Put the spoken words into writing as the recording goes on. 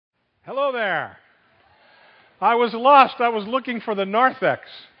Hello there. I was lost. I was looking for the narthex.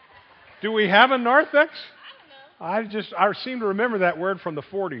 Do we have a narthex? I seem to remember that word from the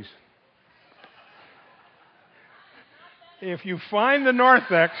 40s. If you find the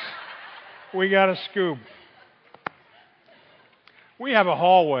narthex, we got a scoop. We have a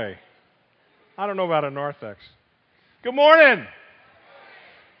hallway. I don't know about a narthex. Good morning.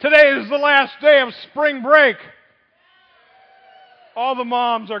 Today is the last day of spring break. All the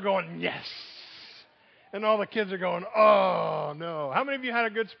moms are going, yes. And all the kids are going, oh, no. How many of you had a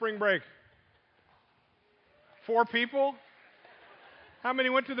good spring break? 4 people? How many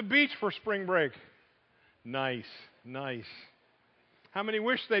went to the beach for spring break? Nice. How many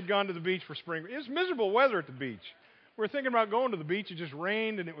wish they'd gone to the beach for spring break? It's miserable weather at the beach. We were thinking about going to the beach. It just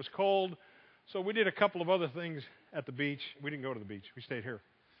rained and it was cold. So we did a couple of other things at the beach. We didn't go to the beach. We stayed here.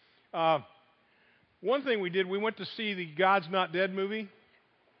 One thing we did, we went to see the God's Not Dead movie.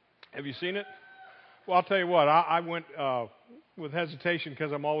 Have you seen it? Well, I'll tell you what. I went with hesitation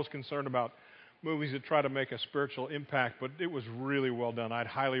because I'm always concerned about movies that try to make a spiritual impact, but it was really well done. I'd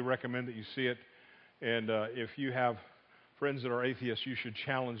highly recommend that you see it. And if you have friends that are atheists, you should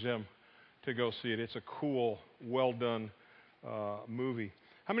challenge them to go see it. It's a cool, well-done movie.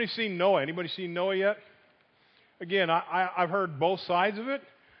 How many seen Noah? Anybody seen Noah yet? Again, I've heard both sides of it,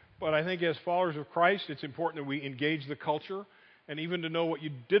 but I think as followers of Christ, it's important that we engage the culture and even to know what you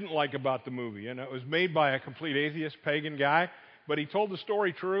didn't like about the movie. And it was made by a complete atheist, pagan guy, but he told the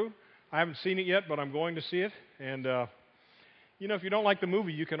story true. I haven't seen it yet, but I'm going to see it. And, if you don't like the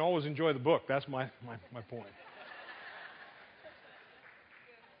movie, you can always enjoy the book. That's my point.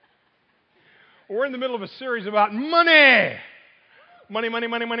 We're in the middle of a series about money. Money.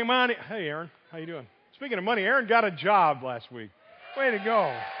 Hey, Aaron. How you doing? Speaking of money, Aaron got a job last week. Way to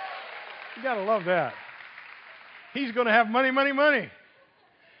go. You got to love that. He's going to have money.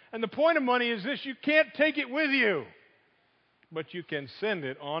 And the point of money is this: you can't take it with you, but you can send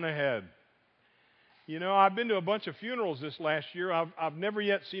it on ahead. I've been to a bunch of funerals this last year. I've never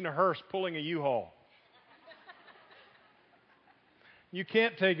yet seen a hearse pulling a U-Haul. You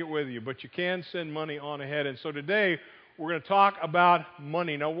can't take it with you, but you can send money on ahead. And so today, we're going to talk about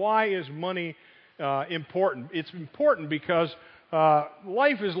money. Now, why is money important? It's important because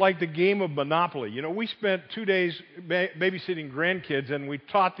life is like the game of Monopoly. We spent 2 days babysitting grandkids, and we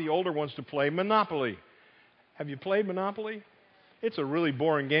taught the older ones to play Monopoly. Have you played Monopoly? It's a really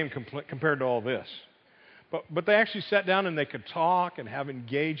boring game compared to all this. But they actually sat down and they could talk and have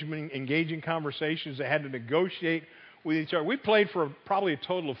engaging conversations. They had to negotiate with each other. We played for probably a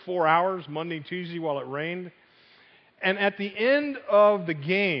total of 4 hours, Monday and Tuesday, while it rained. And at the end of the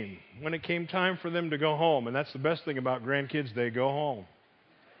game, when it came time for them to go home, and that's the best thing about grandkids, they go home.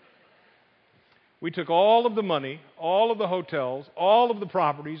 We took all of the money, all of the hotels, all of the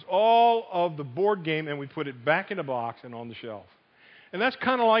properties, all of the board game, and we put it back in a box and on the shelf. And that's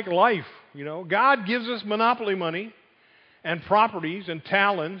kind of like life, God gives us monopoly money and properties and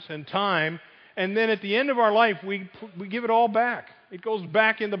talents and time, and then at the end of our life, we give it all back. It goes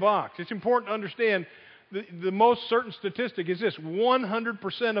back in the box. It's important to understand the most certain statistic is this: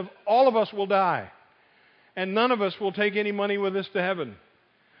 100% of all of us will die, and none of us will take any money with us to heaven.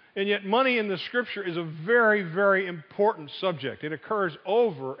 And yet money in the Scripture is a very, very important subject. It occurs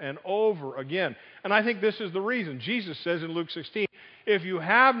over and over again. And I think this is the reason. Jesus says in Luke 16, if you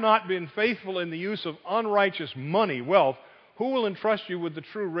have not been faithful in the use of unrighteous money, wealth, who will entrust you with the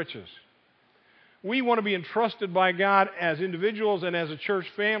true riches? We want to be entrusted by God as individuals and as a church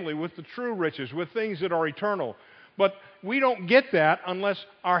family with the true riches, with things that are eternal. But we don't get that unless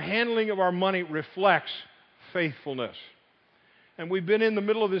our handling of our money reflects faithfulness. And we've been in the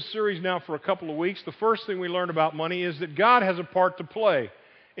middle of this series now for a couple of weeks. The first thing we learned about money is that God has a part to play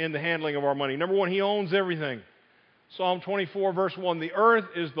in the handling of our money. Number one, He owns everything. Psalm 24, verse 1, the earth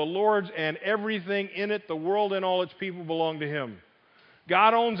is the Lord's and everything in it, the world and all its people belong to Him.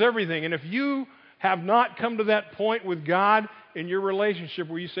 God owns everything. And if you have not come to that point with God in your relationship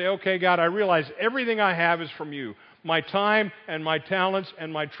where you say, okay, God, I realize everything I have is from You. My time and my talents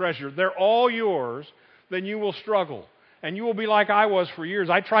and my treasure, they're all Yours, then you will struggle. And you will be like I was for years.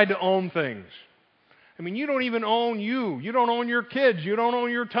 I tried to own things. You don't even own you. You don't own your kids. You don't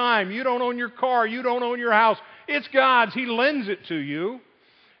own your time. You don't own your car. You don't own your house. It's God's. He lends it to you.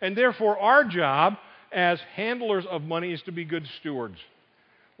 And therefore, our job as handlers of money is to be good stewards.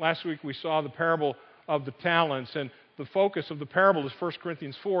 Last week we saw the parable of the talents, and the focus of the parable is 1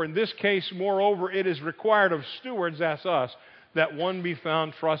 Corinthians 4. In this case, moreover, it is required of stewards, that's us, that one be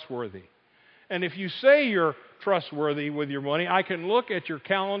found trustworthy. And if you say you're trustworthy with your money, I can look at your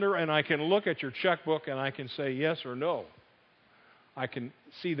calendar and I can look at your checkbook and I can say yes or no. I can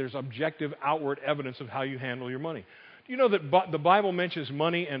see there's objective outward evidence of how you handle your money. Do you know that the Bible mentions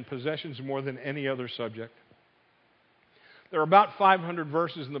money and possessions more than any other subject? There are about 500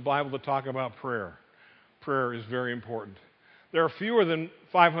 verses in the Bible that talk about prayer. Prayer is very important. There are fewer than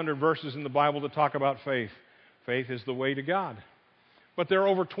 500 verses in the Bible that talk about faith. Faith is the way to God. But there are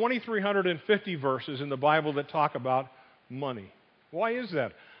over 2,350 verses in the Bible that talk about money. Why is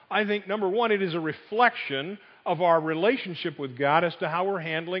that? I think, number one, it is a reflection of our relationship with God as to how we're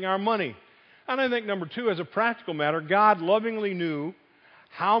handling our money. And I think, number two, as a practical matter, God lovingly knew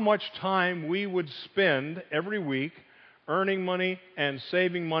how much time we would spend every week earning money and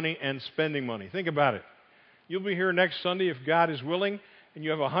saving money and spending money. Think about it. You'll be here next Sunday, if God is willing, and you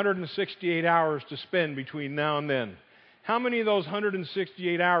have 168 hours to spend between now and then. How many of those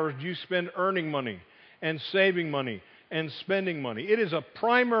 168 hours do you spend earning money and saving money and spending money? It is a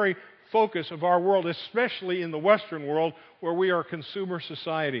primary focus of our world, especially in the Western world where we are a consumer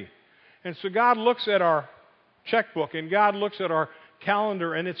society. And so God looks at our checkbook and God looks at our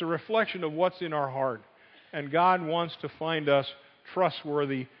calendar, and it's a reflection of what's in our heart. And God wants to find us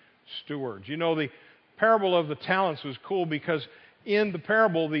trustworthy stewards. You know, the parable of the talents was cool because in the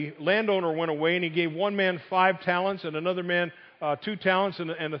parable, the landowner went away and he gave one man 5 talents and another man 2 talents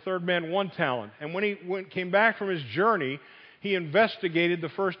and the third man 1 talent. And when he came back from his journey, he investigated the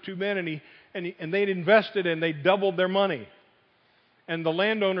first 2 men and they'd invested and they doubled their money. And the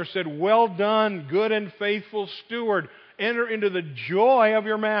landowner said, "Well done, good and faithful steward. Enter into the joy of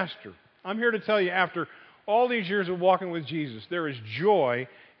your master." I'm here to tell you, after all these years of walking with Jesus, there is joy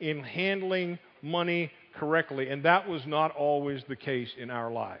in handling money correctly, and that was not always the case in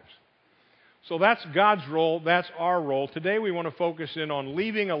our lives. So that's God's role, that's our role. Today we want to focus in on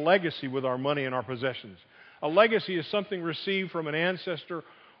leaving a legacy with our money and our possessions. A legacy is something received from an ancestor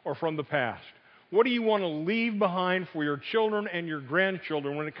or from the past. What do you want to leave behind for your children and your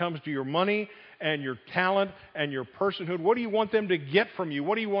grandchildren when it comes to your money and your talent and your personhood? What do you want them to get from you?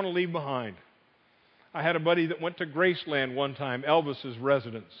 What do you want to leave behind? I had a buddy that went to Graceland one time, Elvis's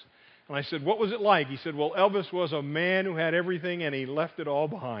residence. And I said, "What was it like?" He said, "Well, Elvis was a man who had everything and he left it all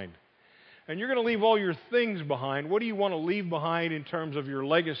behind." And you're going to leave all your things behind. What do you want to leave behind in terms of your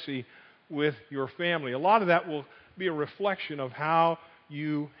legacy with your family? A lot of that will be a reflection of how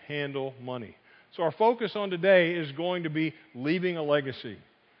you handle money. So our focus on today is going to be leaving a legacy.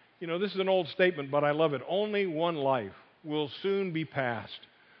 You know, this is an old statement, but I love it. Only one life will soon be passed.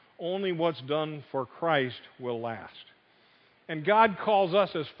 Only what's done for Christ will last. And God calls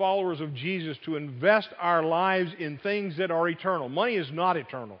us as followers of Jesus to invest our lives in things that are eternal. Money is not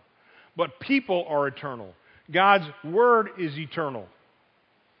eternal, but people are eternal. God's Word is eternal.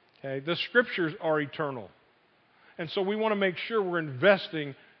 Okay? The Scriptures are eternal. And so we want to make sure we're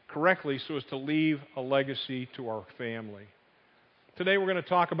investing correctly so as to leave a legacy to our family. Today we're going to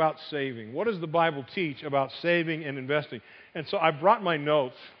talk about saving. What does the Bible teach about saving and investing? And so I brought my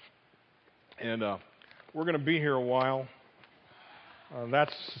notes, and we're going to be here a while.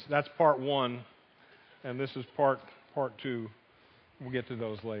 That's part 1, and this is part 2. We'll get to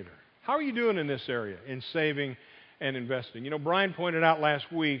those later. How are you doing in this area, in saving and investing? You know, Brian pointed out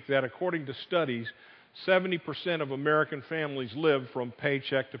last week that according to studies, 70% of American families live from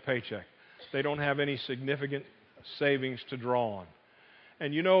paycheck to paycheck. They don't have any significant savings to draw on.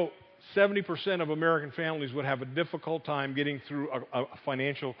 And you know, 70% of American families would have a difficult time getting through a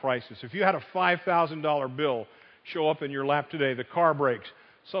financial crisis. If you had a $5,000 bill show up in your lap today, the car breaks,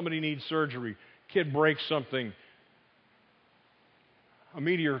 somebody needs surgery, kid breaks something, a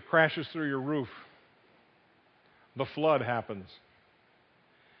meteor crashes through your roof, the flood happens.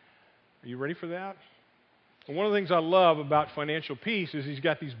 Are you ready for that? And one of the things I love about Financial Peace is he's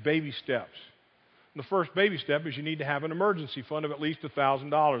got these baby steps. And the first baby step is you need to have an emergency fund of at least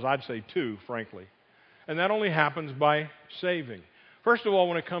 $1,000. I'd say 2, frankly. And that only happens by saving. First of all,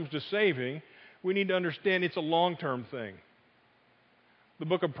 when it comes to saving, we need to understand it's a long-term thing. The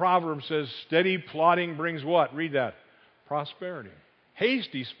book of Proverbs says, steady plodding brings what? Read that. Prosperity.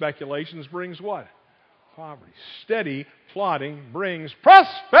 Hasty speculations brings what? Poverty. Steady plodding brings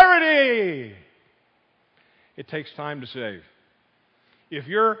prosperity. It takes time to save. If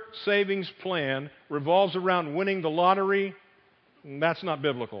your savings plan revolves around winning the lottery, that's not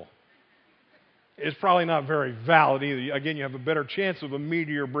biblical. It's probably not very valid either. Again, you have a better chance of a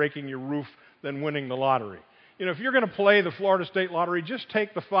meteor breaking your roof than winning the lottery. You know, if you're going to play the Florida State Lottery, just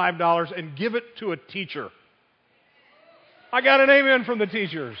take the $5 and give it to a teacher. I got an amen from the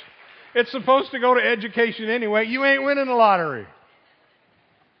teachers. It's supposed to go to education anyway. You ain't winning the lottery.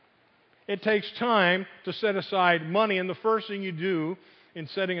 It takes time to set aside money, and the first thing you do in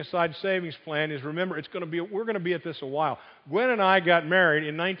setting aside savings plan is, remember, we're going to be at this a while. Gwen and I got married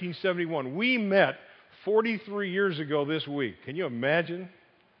in 1971. We met 43 years ago this week. Can you imagine?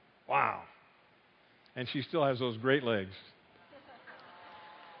 Wow. And she still has those great legs.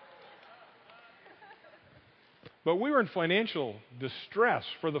 But we were in financial distress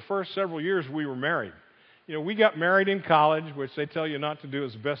for the first several years we were married. You know, we got married in college, which they tell you not to do.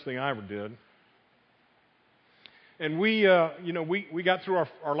 Is the best thing I ever did. And we got through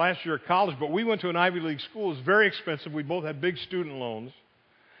our last year of college, but we went to an Ivy League school. It was very expensive. We both had big student loans.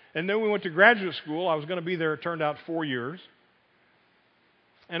 And then we went to graduate school. I was going to be there, it turned out, 4 years.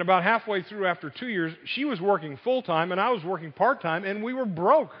 And about halfway through, after 2 years, she was working full-time and I was working part-time, and we were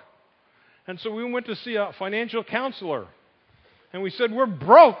broke. And so we went to see a financial counselor. And we said, we're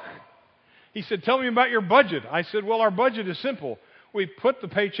broke. He said, tell me about your budget. I said, well, our budget is simple. We put the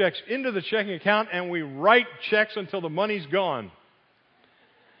paychecks into the checking account and we write checks until the money's gone.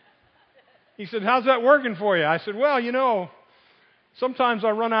 He said, how's that working for you? I said, well, you know, sometimes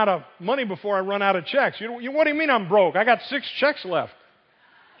I run out of money before I run out of checks. What do you mean I'm broke? I got 6 checks left.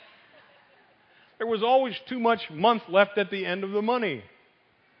 There was always too much month left at the end of the money.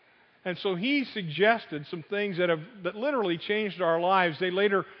 And so he suggested some things that literally changed our lives. They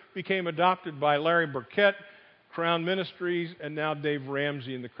later became adopted by Larry Burkett, Crown Ministries, and now Dave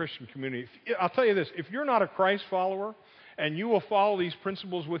Ramsey in the Christian community. I'll tell you this, if you're not a Christ follower and you will follow these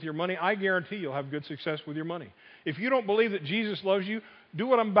principles with your money, I guarantee you'll have good success with your money. If you don't believe that Jesus loves you, do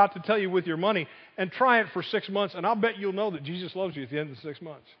what I'm about to tell you with your money and try it for 6 months, and I'll bet you'll know that Jesus loves you at the end of the 6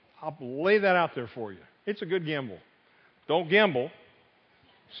 months. I'll lay that out there for you. It's a good gamble. Don't gamble.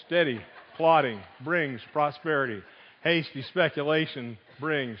 Steady plodding brings prosperity. Hasty speculation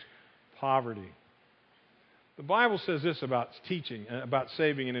brings poverty. The Bible says this about teaching, about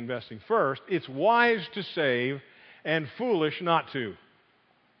saving and investing. First, it's wise to save and foolish not to.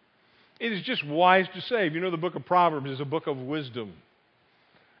 It is just wise to save. You know, the book of Proverbs is a book of wisdom.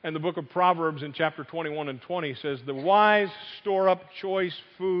 And the book of Proverbs in chapter 21 and 20 says, the wise store up choice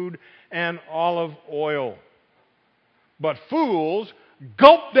food and olive oil, but fools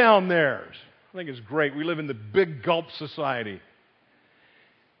gulp down theirs. I think it's great. We live in the big gulp society.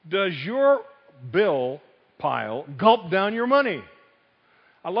 Does your bill pile gulp down your money?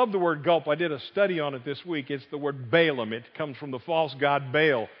 I love the word gulp. I did a study on it this week. It's the word Balaam. It comes from the false god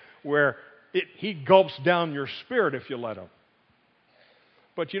Baal, where he gulps down your spirit if you let him.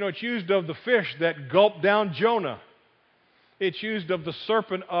 But you know, it's used of the fish that gulped down Jonah. It's used of the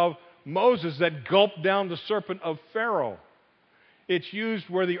serpent of Moses that gulped down the serpent of Pharaoh. It's used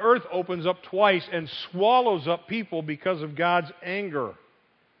where the earth opens up twice and swallows up people because of God's anger.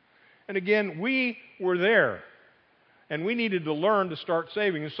 And again, we were there, and we needed to learn to start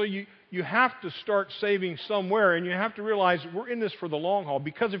saving. And so you have to start saving somewhere, and you have to realize we're in this for the long haul,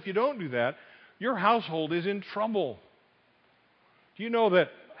 because if you don't do that, your household is in trouble. Do you know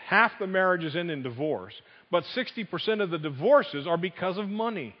that half the marriages end in divorce, but 60% of the divorces are because of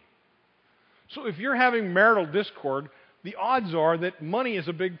money? So if you're having marital discord, the odds are that money is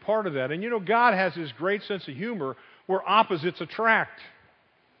a big part of that. And you know, God has this great sense of humor where opposites attract.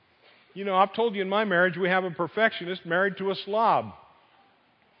 You know, I've told you in my marriage we have a perfectionist married to a slob.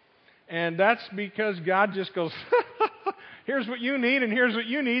 And that's because God just goes, here's what you need and here's what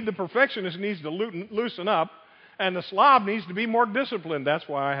you need. The perfectionist needs to loosen up, and the slob needs to be more disciplined. That's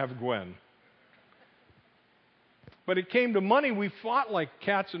why I have Gwen. But it came to money, we fought like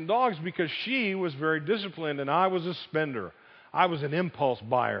cats and dogs because she was very disciplined and I was a spender. I was an impulse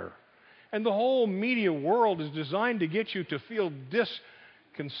buyer. And the whole media world is designed to get you to feel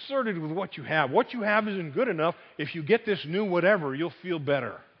disconcerted with what you have. What you have isn't good enough. If you get this new whatever, you'll feel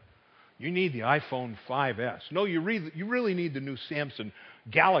better. You need the iPhone 5S. No, you really need the new Samsung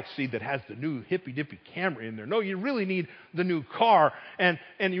Galaxy that has the new hippy-dippy camera in there. No, you really need the new car. And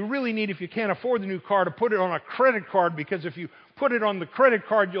you really need, if you can't afford the new car, to put it on a credit card, because if you put it on the credit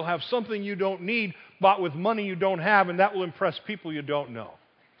card, you'll have something you don't need bought with money you don't have, and that will impress people you don't know.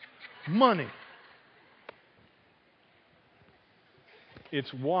 Money.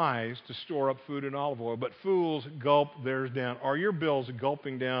 It's wise to store up food and olive oil, but fools gulp theirs down. Are your bills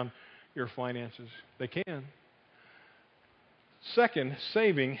gulping down your finances? They can. Second,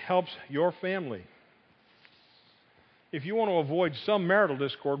 saving helps your family. If you want to avoid some marital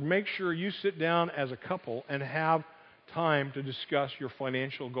discord, make sure you sit down as a couple and have time to discuss your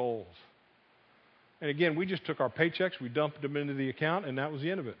financial goals. And again, we just took our paychecks, we dumped them into the account, and that was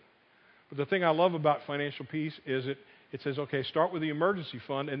the end of it. But the thing I love about financial peace is it says, okay, start with the emergency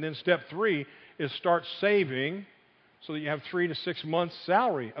fund, and then step 3 is start saving so that you have 3 to 6 months'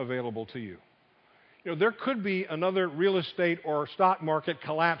 salary available to you. There could be another real estate or stock market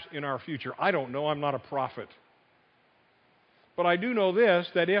collapse in our future. I don't know. I'm not a prophet. But I do know this,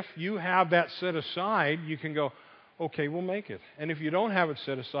 that if you have that set aside, you can go, okay, we'll make it. And if you don't have it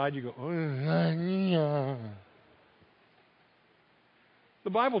set aside, you go, oh. The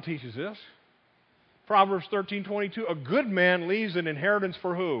Bible teaches this. Proverbs 13:22, a good man leaves an inheritance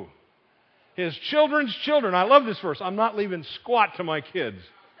for who? His children's children. I love this verse. I'm not leaving squat to my kids.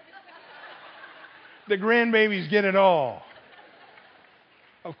 The grandbabies get it all.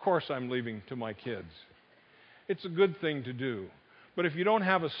 Of course I'm leaving to my kids. It's a good thing to do. But if you don't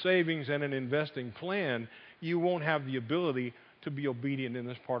have a savings and an investing plan, you won't have the ability to be obedient in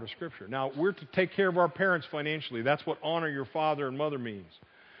this part of Scripture. Now, we're to take care of our parents financially. That's what honor your father and mother means.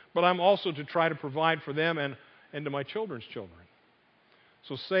 But I'm also to try to provide for them and to my children's children.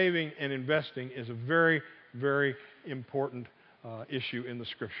 So saving and investing is a very, very important issue in the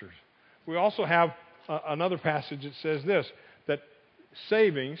Scriptures. We also have another passage that says this, that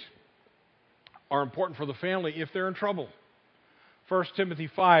savings are important for the family if they're in trouble. 1 Timothy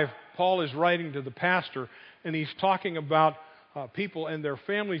 5, Paul is writing to the pastor, and he's talking about people and their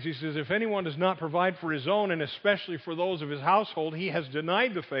families. He says, if anyone does not provide for his own, and especially for those of his household, he has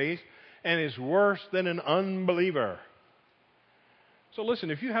denied the faith and is worse than an unbeliever. So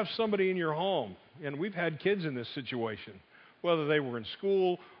listen, if you have somebody in your home, and we've had kids in this situation, whether they were in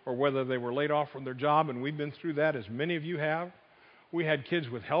school or whether they were laid off from their job, and we've been through that as many of you have. We had kids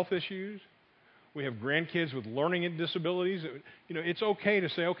with health issues. We have grandkids with learning disabilities. It's okay to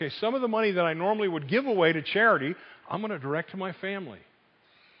say, okay, some of the money that I normally would give away to charity, I'm going to direct to my family.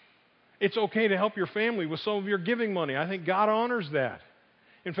 It's okay to help your family with some of your giving money. I think God honors that.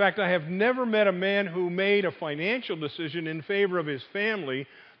 In fact, I have never met a man who made a financial decision in favor of his family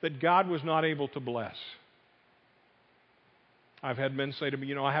that God was not able to bless. I've had men say to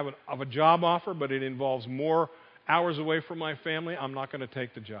me, I have a job offer, but it involves more hours away from my family. I'm not going to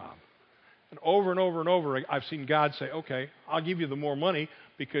take the job. And over and over and over, I've seen God say, okay, I'll give you the more money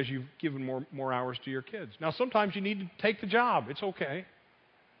because you've given more hours to your kids. Now, sometimes you need to take the job. It's okay.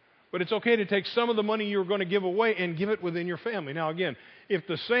 But it's okay to take some of the money you're going to give away and give it within your family. Now, again, if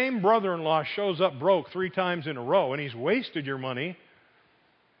the same brother-in-law shows up broke 3 times in a row and he's wasted your money,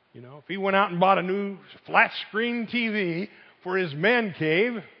 if he went out and bought a new flat-screen TV for his man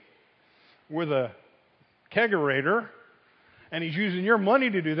cave with a kegerator, and he's using your money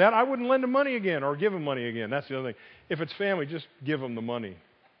to do that, I wouldn't lend him money again or give him money again. That's the other thing. If it's family, just give him the money.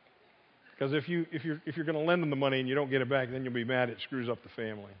 Because if you're going to lend them the money and you don't get it back, then you'll be mad. It screws up the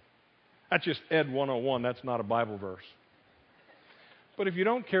family. That's just Ed 101. That's not a Bible verse. But if you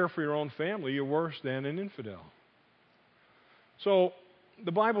don't care for your own family, you're worse than an infidel. So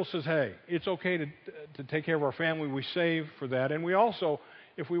the Bible says, hey, it's okay to take care of our family. We save for that. And we also,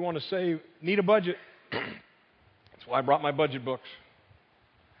 if we want to save, need a budget. That's why I brought my budget books.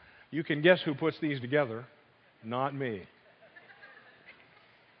 You can guess who puts these together. Not me.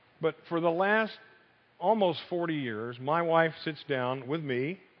 But for the last almost 40 years, my wife sits down with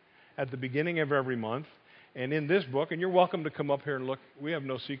me at the beginning of every month, and in this book, and you're welcome to come up here and look. We have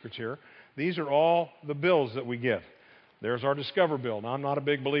no secrets here. These are all the bills that we get. There's our Discover bill. Now, I'm not a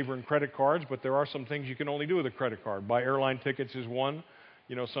big believer in credit cards, but there are some things you can only do with a credit card. Buy airline tickets is one.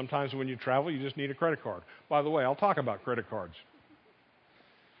 Sometimes when you travel, you just need a credit card. By the way, I'll talk about credit cards.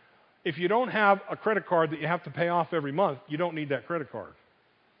 If you don't have a credit card that you have to pay off every month, you don't need that credit card.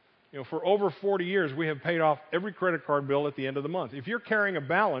 For over 40 years, we have paid off every credit card bill at the end of the month. If you're carrying a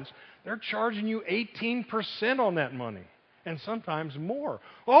balance, they're charging you 18% on that money, and sometimes more.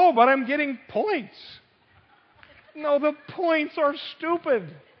 Oh, but I'm getting points. No, the points are stupid.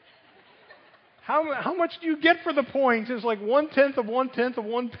 How much do you get for the points? It's like 1/10 of 1/10 of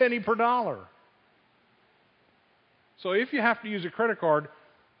 1 penny per dollar. So if you have to use a credit card,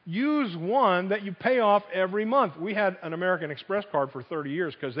 use one that you pay off every month. We had an American Express card for 30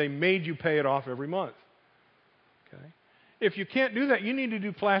 years because they made you pay it off every month. Okay? If you can't do that, you need to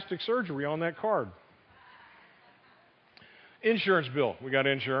do plastic surgery on that card. Insurance bill. We got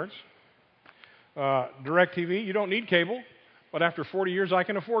insurance. DirecTV. You don't need cable, but after 40 years, I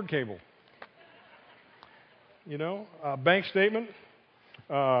can afford cable. Bank statement.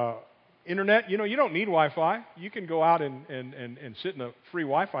 Internet, you don't need Wi-Fi. You can go out and sit in a free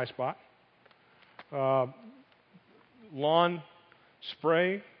Wi-Fi spot. Lawn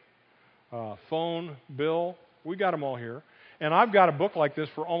spray, phone bill, we got them all here. And I've got a book like this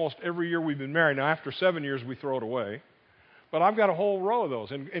for almost every year we've been married. Now, after 7 years, we throw it away. But I've got a whole row of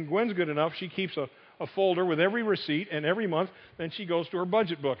those. And Gwen's good enough. She keeps a folder with every receipt, and every month, then she goes to her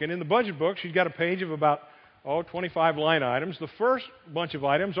budget book. And in the budget book, she's got a page of about 25 line items. The first bunch of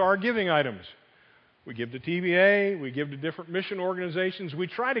items are giving items. We give to TVA, we give to different mission organizations. We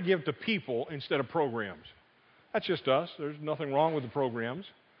try to give to people instead of programs. That's just us. There's nothing wrong with the programs.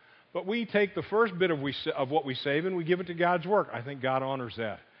 But we take the first bit of what we save and we give it to God's work. I think God honors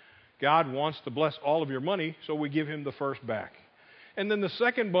that. God wants to bless all of your money, so we give Him the first back. And then the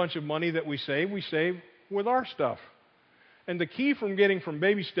second bunch of money that we save with our stuff. And the key from getting from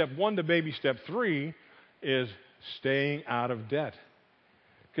baby step 1 to baby step 3 is staying out of debt.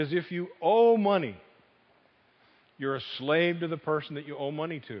 Because if you owe money, you're a slave to the person that you owe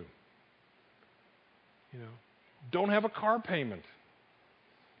money to. Don't have a car payment.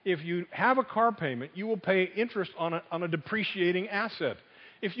 If you have a car payment, you will pay interest on a depreciating asset.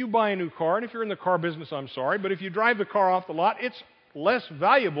 If you buy a new car, and if you're in the car business, I'm sorry, but if you drive the car off the lot, it's less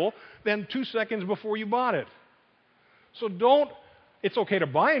valuable than 2 seconds before you bought it. So it's okay to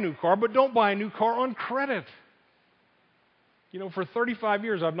buy a new car, but don't buy a new car on credit. For 35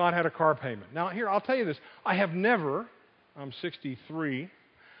 years, I've not had a car payment. Now, here, I'll tell you this. I'm 63,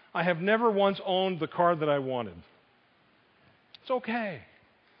 I have never once owned the car that I wanted. It's okay.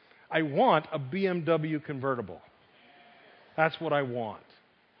 I want a BMW convertible. That's what I want.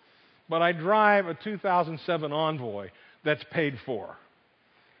 But I drive a 2007 Envoy that's paid for.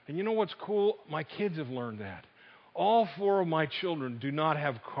 And you know what's cool? My kids have learned that. All 4 of my children do not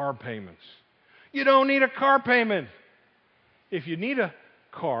have car payments. You don't need a car payment. If you need a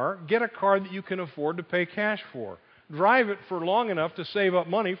car, get a car that you can afford to pay cash for. Drive it for long enough to save up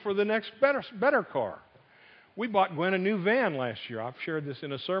money for the next better car. We bought Gwen a new van last year. I've shared this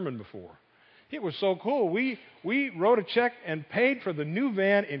in a sermon before. It was so cool. We wrote a check and paid for the new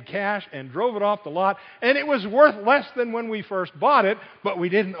van in cash and drove it off the lot, and it was worth less than when we first bought it, but we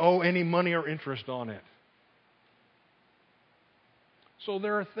didn't owe any money or interest on it. So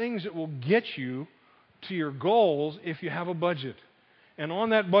there are things that will get you to your goals if you have a budget. And on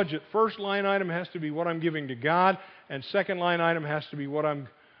that budget, first line item has to be what I'm giving to God, and second line item has to be what I'm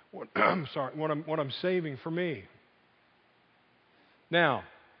saving for me. Now,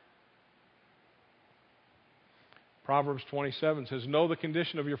 Proverbs 27 says, know the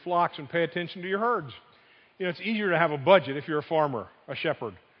condition of your flocks and pay attention to your herds. It's easier to have a budget if you're a farmer, a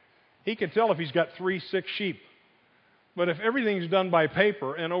shepherd. He can tell if he's got 3, 6 sheep. But if everything's done by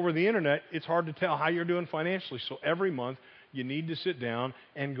paper and over the internet, it's hard to tell how you're doing financially. So every month, you need to sit down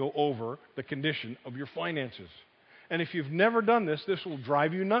and go over the condition of your finances. And if you've never done this, this will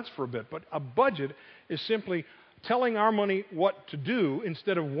drive you nuts for a bit. But a budget is simply telling our money what to do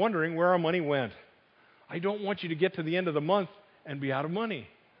instead of wondering where our money went. I don't want you to get to the end of the month and be out of money.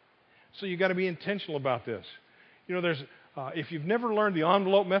 So you've got to be intentional about this. If you've never learned the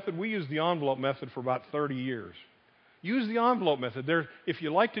envelope method, we use the envelope method for about 30 years. Use the envelope method. If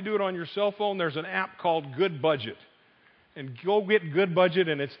you like to do it on your cell phone, there's an app called Good Budget. And go get Good Budget,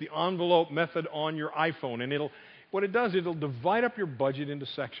 and it's the envelope method on your iPhone. And it'll divide up your budget into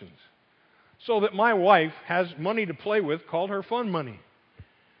sections. So that my wife has money to play with called her fun money.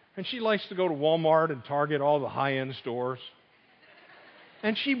 And she likes to go to Walmart and Target, all the high-end stores.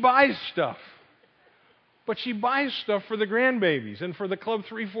 And she buys stuff. But she buys stuff for the grandbabies and for the Club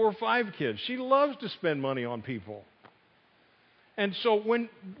 3, 4, 5 kids. She loves to spend money on people. And so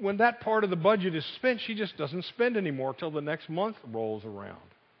when that part of the budget is spent, she just doesn't spend anymore till the next month rolls around.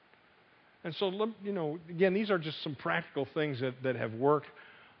 And so, again, these are just some practical things that have worked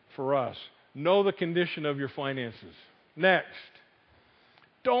for us. Know the condition of your finances. Next,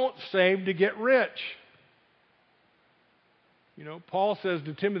 don't save to get rich. Paul says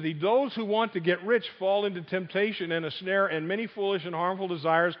to Timothy, those who want to get rich fall into temptation and a snare and many foolish and harmful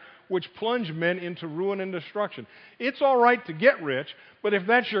desires which plunge men into ruin and destruction. It's all right to get rich, but if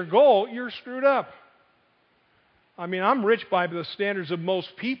that's your goal, you're screwed up. I'm rich by the standards of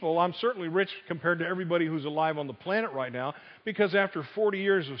most people. I'm certainly rich compared to everybody who's alive on the planet right now, because after 40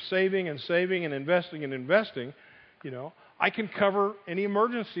 years of saving and investing, I can cover any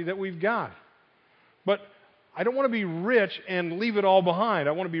emergency that we've got. But I don't want to be rich and leave it all behind.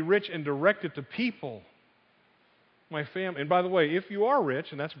 I want to be rich and direct it to people, my family. And by the way, if you are rich,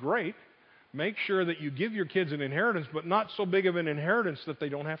 and that's great, make sure that you give your kids an inheritance, but not so big of an inheritance that they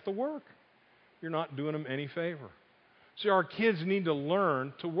don't have to work. You're not doing them any favor. See, our kids need to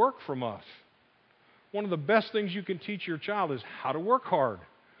learn to work from us. One of the best things you can teach your child is how to work hard,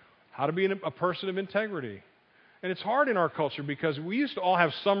 how to be a person of integrity. And it's hard in our culture because we used to all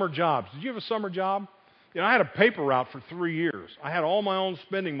have summer jobs. Did you have a summer job? I had a paper route for 3 years. I had all my own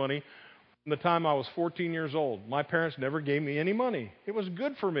spending money from the time I was 14 years old. My parents never gave me any money. It was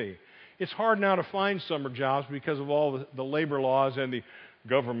good for me. It's hard now to find summer jobs because of all the labor laws and the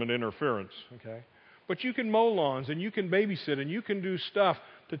government interference. Okay? But you can mow lawns and you can babysit and you can do stuff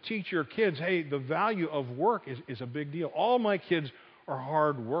to teach your kids, hey, the value of work is a big deal. All my kids are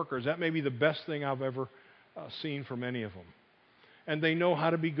hard workers. That may be the best thing I've ever seen from any of them. And they know how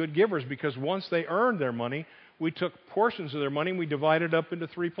to be good givers because once they earned their money, we took portions of their money and we divided it up into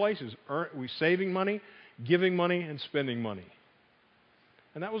three places. We saving money, giving money, and spending money.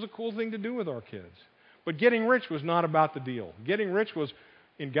 And that was a cool thing to do with our kids. But getting rich was not about the deal. Getting rich was,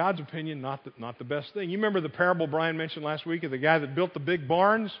 in God's opinion, not the best thing. You remember the parable Brian mentioned last week of the guy that built the big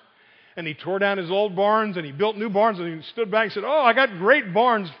barns? And he tore down his old barns and he built new barns and he stood back and said, oh, I got great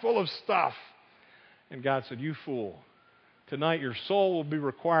barns full of stuff. And God said, you fool. Tonight your soul will be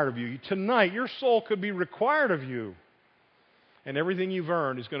required of you. Tonight your soul could be required of you. And everything you've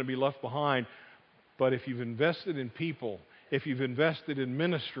earned is going to be left behind. But if you've invested in people, if you've invested in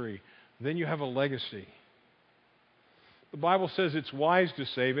ministry, then you have a legacy. The Bible says it's wise to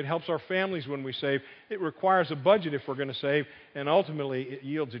save. It helps our families when we save. It requires a budget if we're going to save. And ultimately, it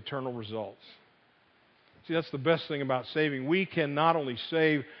yields eternal results. See, that's the best thing about saving. We can not only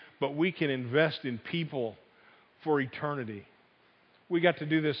save, but we can invest in people for eternity. We got to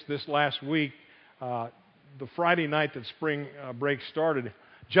do this last week. The Friday night that spring break started,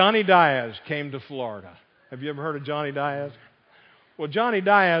 Johnny Diaz came to Florida. Have you ever heard of Johnny Diaz? Well, Johnny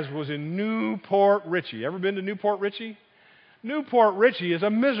Diaz was in Newport Richey. Ever been to Newport Richey? Newport Richey is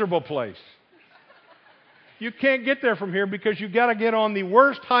a miserable place. You can't get there from here because you've got to get on the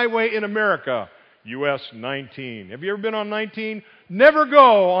worst highway in America, US 19. Have you ever been on 19? Never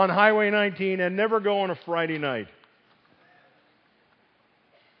go on Highway 19 and never go on a Friday night.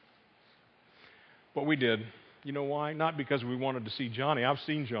 But we did. You know why? Not because we wanted to see Johnny. I've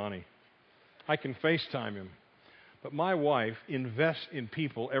seen Johnny. I can FaceTime him. But my wife invests in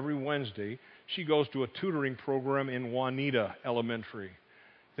people every Wednesday. She goes to a tutoring program in Juanita Elementary.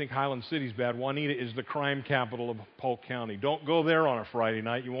 I think Highland City's bad. Juanita is the crime capital of Polk County. Don't go there on a Friday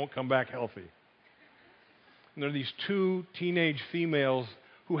night. You won't come back healthy. And there are these two teenage females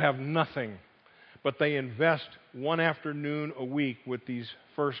who have nothing, but they invest one afternoon a week with these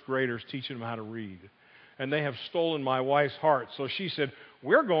first graders, teaching them how to read. And they have stolen my wife's heart. So she said,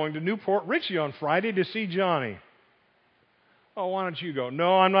 we're going to Newport Richey on Friday to see Johnny. Oh, why don't you go?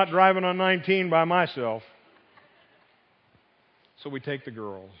 No, I'm not driving on 19 by myself. So we take the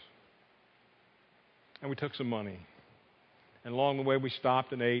girls. And we took some money. And along the way we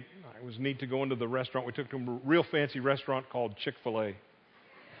stopped and ate. It was neat to go into the restaurant. We took them to a real fancy restaurant called Chick-fil-A.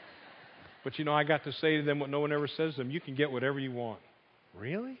 But you know, I got to say to them what no one ever says to them, you can get whatever you want.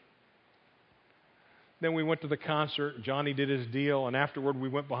 Really? Then we went to the concert. Johnny did his deal. And afterward we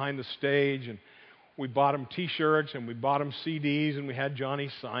went behind the stage and we bought him T-shirts and we bought him CDs and we had Johnny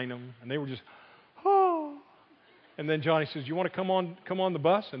sign them. And they were just, oh. And then Johnny says, you want to come on the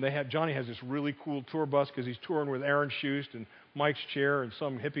bus? And Johnny has this really cool tour bus because he's touring with Aaron Shust and Mike's Chair and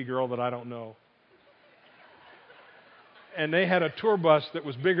some hippie girl that I don't know. And they had a tour bus that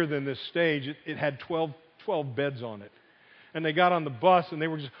was bigger than this stage. It had 12 beds on it. And they got on the bus and they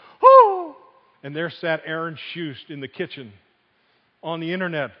were just, oh! And there sat Aaron Shust in the kitchen on the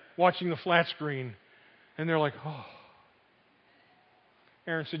internet watching the flat screen. And they're like, oh.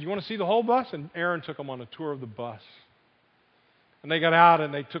 Aaron said, you want to see the whole bus? And Aaron took them on a tour of the bus. And they got out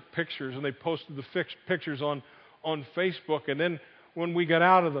and they took pictures and they posted the pictures on Facebook. And then when we got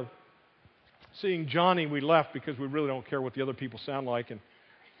out of seeing Johnny, we left because we really don't care what the other people sound like. And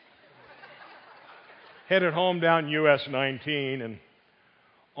headed home down US 19. And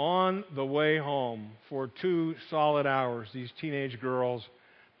on the way home for 2 solid hours, these teenage girls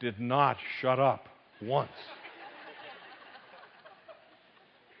did not shut up once.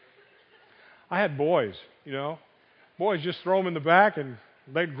 I had boys, you know. Boys, just throw them in the back and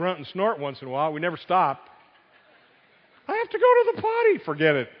they'd grunt and snort once in a while. We never stopped. I have to go to the potty.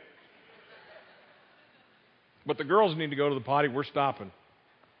 Forget it. But the girls need to go to the potty. We're stopping.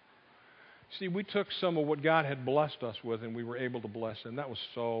 See, we took some of what God had blessed us with and we were able to bless them. That was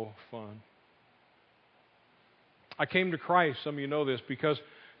so fun. I came to Christ, some of you know this, because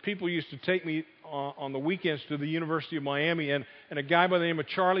people used to take me on the weekends to the University of Miami, and a guy by the name of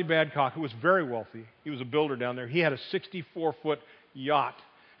Charlie Badcock, who was very wealthy, he was a builder down there, he had a 64-foot yacht,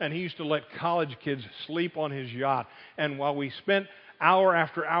 and he used to let college kids sleep on his yacht. And while we spent hour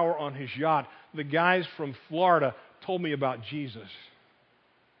after hour on his yacht, the guys from Florida told me about Jesus.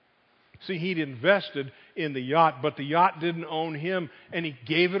 See, he'd invested in the yacht, but the yacht didn't own him, and he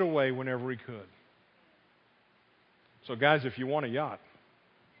gave it away whenever he could. So guys, if you want a yacht,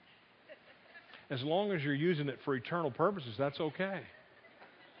 as long as you're using it for eternal purposes, that's okay.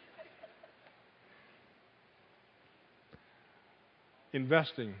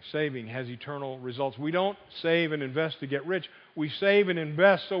 investing, saving has eternal results. We don't save and invest to get rich. We save and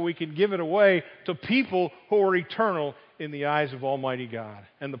invest so we can give it away to people who are eternal in the eyes of Almighty God.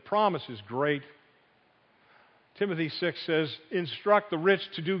 And the promise is great. Timothy 6 says, instruct the rich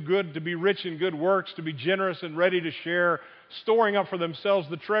to do good, to be rich in good works, to be generous and ready to share, storing up for themselves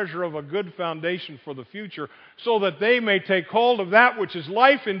the treasure of a good foundation for the future, so that they may take hold of that which is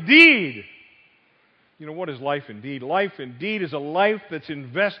life indeed. You know, what is life indeed? Life indeed is a life that's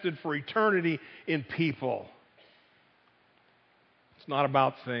invested for eternity in people. It's not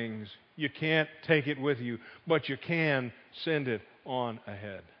about things. You can't take it with you, but you can send it on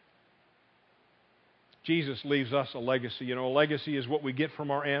ahead. Jesus leaves us a legacy. You know, a legacy is what we get from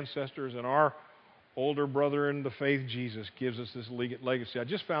our ancestors, and our older brother in the faith, Jesus, gives us this legacy. I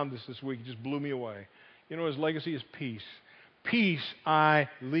just found this week. It just blew me away. You know, his legacy is peace. Peace I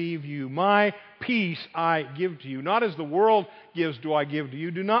leave you. My peace I give to you. Not as the world gives do I give to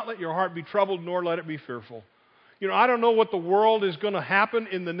you. Do not let your heart be troubled, nor let it be fearful. You know, I don't know what the world is going to happen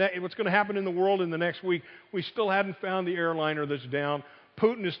what's going to happen in the world in the next week. We still hadn't found the airliner that's down.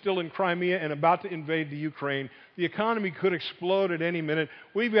 Putin is still in Crimea and about to invade the Ukraine. The economy could explode at any minute.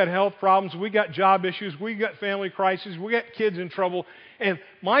 We've got health problems. We've got job issues. We've got family crises. We've got kids in trouble. And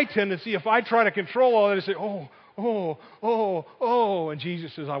my tendency, if I try to control all that, is say, and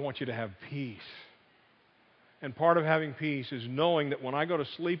Jesus says, I want you to have peace. And part of having peace is knowing that when I go to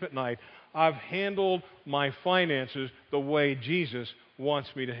sleep at night, I've handled my finances the way Jesus wants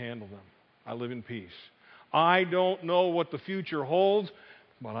me to handle them. I live in peace. I don't know what the future holds,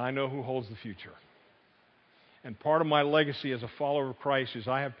 but I know who holds the future. And part of my legacy as a follower of Christ is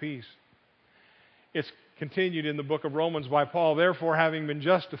I have peace. It's continued in the book of Romans by Paul. Therefore, having been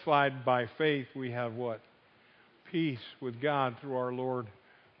justified by faith, we have what? Peace with God through our Lord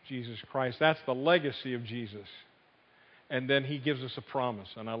Jesus Christ. That's the legacy of Jesus. And then he gives us a promise,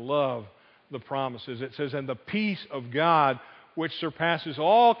 and I love the promises. It says, and the peace of God, which surpasses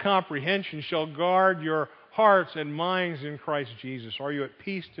all comprehension, shall guard your hearts and minds in Christ Jesus. Are you at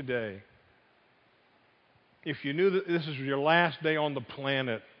peace today? If you knew that this is your last day on the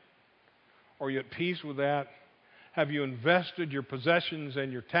planet, are you at peace with that? Have you invested your possessions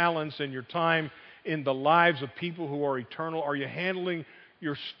and your talents and your time in the lives of people who are eternal? Are you handling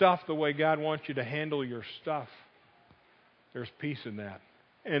your stuff the way God wants you to handle your stuff? There's peace in that.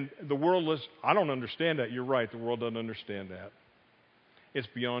 And the world is, I don't understand that. You're right, the world doesn't understand that. It's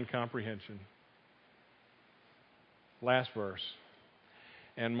beyond comprehension. Last verse.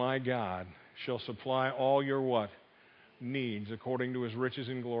 And my God shall supply all your what? Needs according to his riches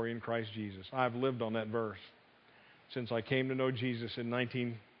and glory in Christ Jesus. I've lived on that verse since I came to know Jesus in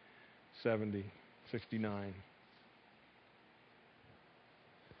 1969.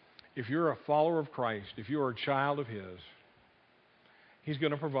 If you're a follower of Christ, if you're a child of his, he's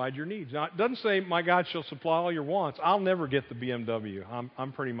going to provide your needs. Now, it doesn't say, my God shall supply all your wants. I'll never get the BMW.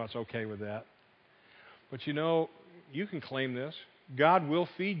 I'm pretty much okay with that. But you know, you can claim this. God will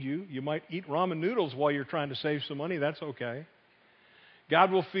feed you. You might eat ramen noodles while you're trying to save some money. That's okay.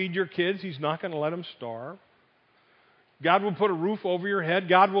 God will feed your kids. He's not going to let them starve. God will put a roof over your head.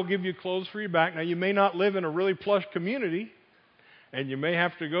 God will give you clothes for your back. Now, you may not live in a really plush community, and you may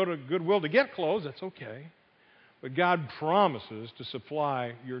have to go to Goodwill to get clothes. That's okay. But God promises to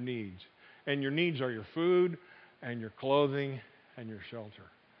supply your needs. And your needs are your food and your clothing and your shelter.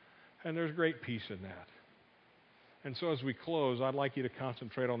 And there's great peace in that. And so as we close, I'd like you to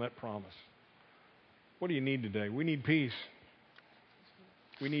concentrate on that promise. What do you need today? We need peace.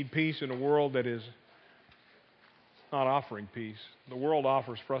 We need peace in a world that is not offering peace. The world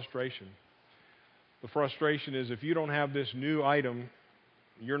offers frustration. The frustration is if you don't have this new item,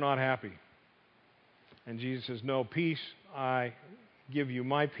 you're not happy. And Jesus says, no, peace I give you.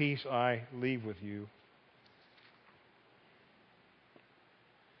 My peace I leave with you.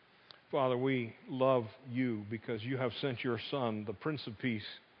 Father, we love you because you have sent your Son, the Prince of Peace,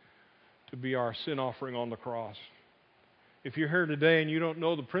 to be our sin offering on the cross. If you're here today and you don't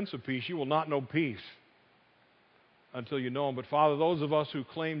know the Prince of Peace, you will not know peace until you know him. But Father, those of us who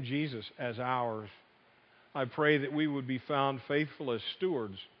claim Jesus as ours, I pray that we would be found faithful as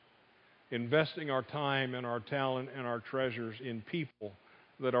stewards, investing our time and our talent and our treasures in people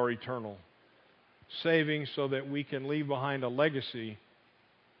that are eternal, saving so that we can leave behind a legacy,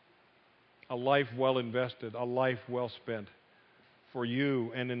 a life well invested, a life well spent for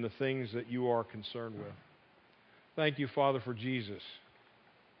you and in the things that you are concerned with. Thank you, Father, for Jesus.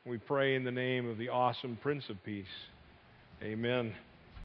 We pray in the name of the awesome Prince of Peace. Amen.